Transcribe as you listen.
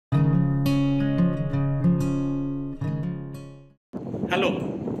Hello.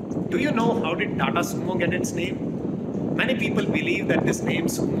 Do you know how did Tata Sumo get its name? Many people believe that this name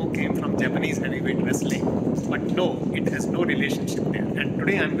Sumo came from Japanese heavyweight wrestling, but no, it has no relationship there. And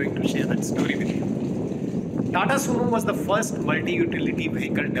today I'm going to share that story with you. Tata Sumo was the first multi-utility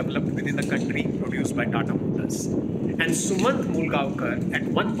vehicle developed within the country produced by Tata Motors. And Sumant Moolgaokar at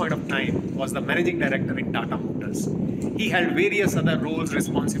one point of time was the managing director in Tata Motors. He held various other roles,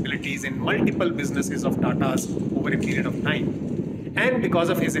 responsibilities in multiple businesses of Tata's over a period of time. And because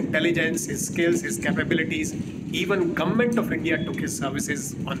of his intelligence, his skills, his capabilities, even Government of India took his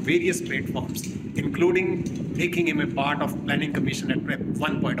services on various platforms, including making him a part of Planning Commission at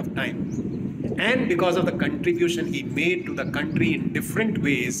one point of time. And because of the contribution he made to the country in different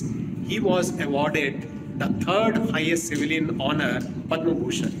ways, he was awarded the third highest civilian honor, Padma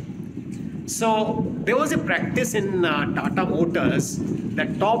Bhushan. So there was a practice in Tata Motors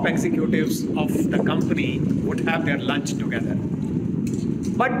that top executives of the company would have their lunch together.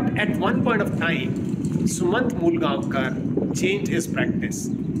 But at one point of time, Sumant Moolgaokar changed his practice.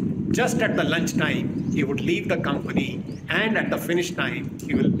 Just at the lunch time, he would leave the company, and at the finish time,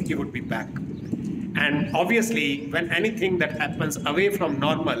 he would be back. And obviously, when anything that happens away from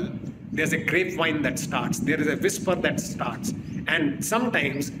normal, there's a grapevine that starts, there is a whisper that starts, and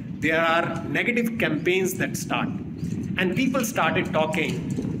sometimes there are negative campaigns that start. And people started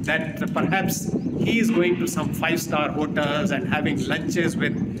talking that perhaps he is going to some five-star hotels and having lunches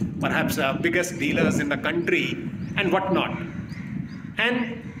with perhaps biggest dealers in the country and whatnot.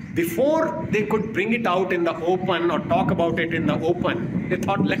 And before they could bring it out in the open or talk about it in the open, they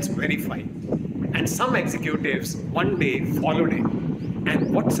thought, let's verify. And some executives one day followed it.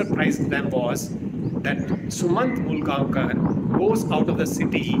 And what surprised them was that Sumant Moolgaokar goes out of the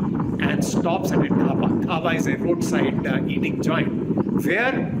city and stops at a dhaba. Dhaba is a roadside eating joint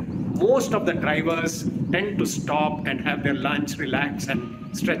where most of the drivers tend to stop and have their lunch, relax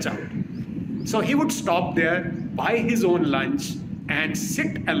and stretch out. So he would stop there, buy his own lunch and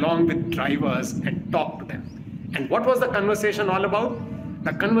sit along with drivers and talk to them. And what was the conversation all about?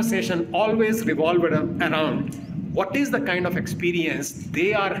 The conversation always revolved around what is the kind of experience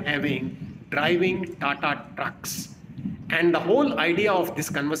they are having driving Tata trucks. And the whole idea of this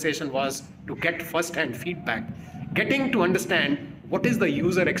conversation was to get first-hand feedback, getting to understand what is the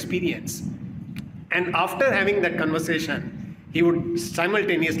user experience. And after having that conversation, he would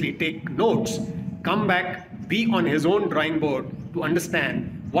simultaneously take notes, come back, be on his own drawing board to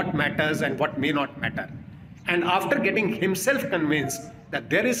understand what matters and what may not matter. And after getting himself convinced that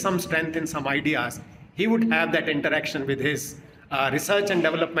there is some strength in some ideas, he would have that interaction with his research and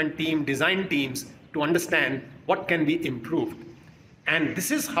development team, design teams to understand what can be improved. And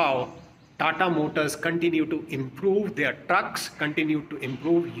this is how Tata Motors continue to improve their trucks, continue to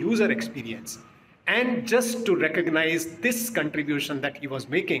improve user experience. And just to recognize this contribution that he was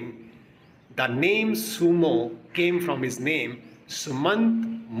making, the name Sumo came from his name,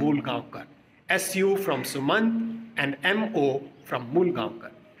 Sumant Moolgaokar. SU from Sumant and MO from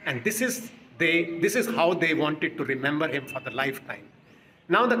Moolgaokar. And this is how they wanted to remember him for the lifetime.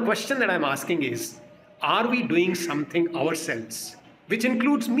 Now the question that I'm asking is, are we doing something ourselves, which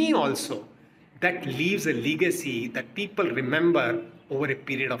includes me also, that leaves a legacy that people remember over a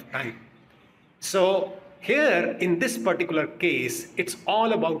period of time? So here in this particular case, it's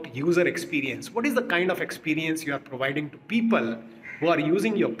all about user experience. What is the kind of experience you are providing to people who are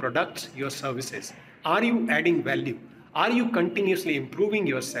using your products, your services? Are you adding value? Are you continuously improving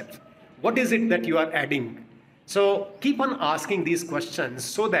yourself? What is it that you are adding? So keep on asking these questions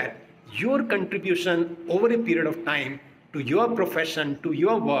so that your contribution over a period of time to your profession, to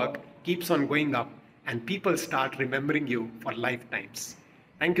your work, keeps on going up and people start remembering you for lifetimes.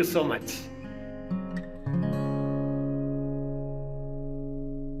 Thank you so much.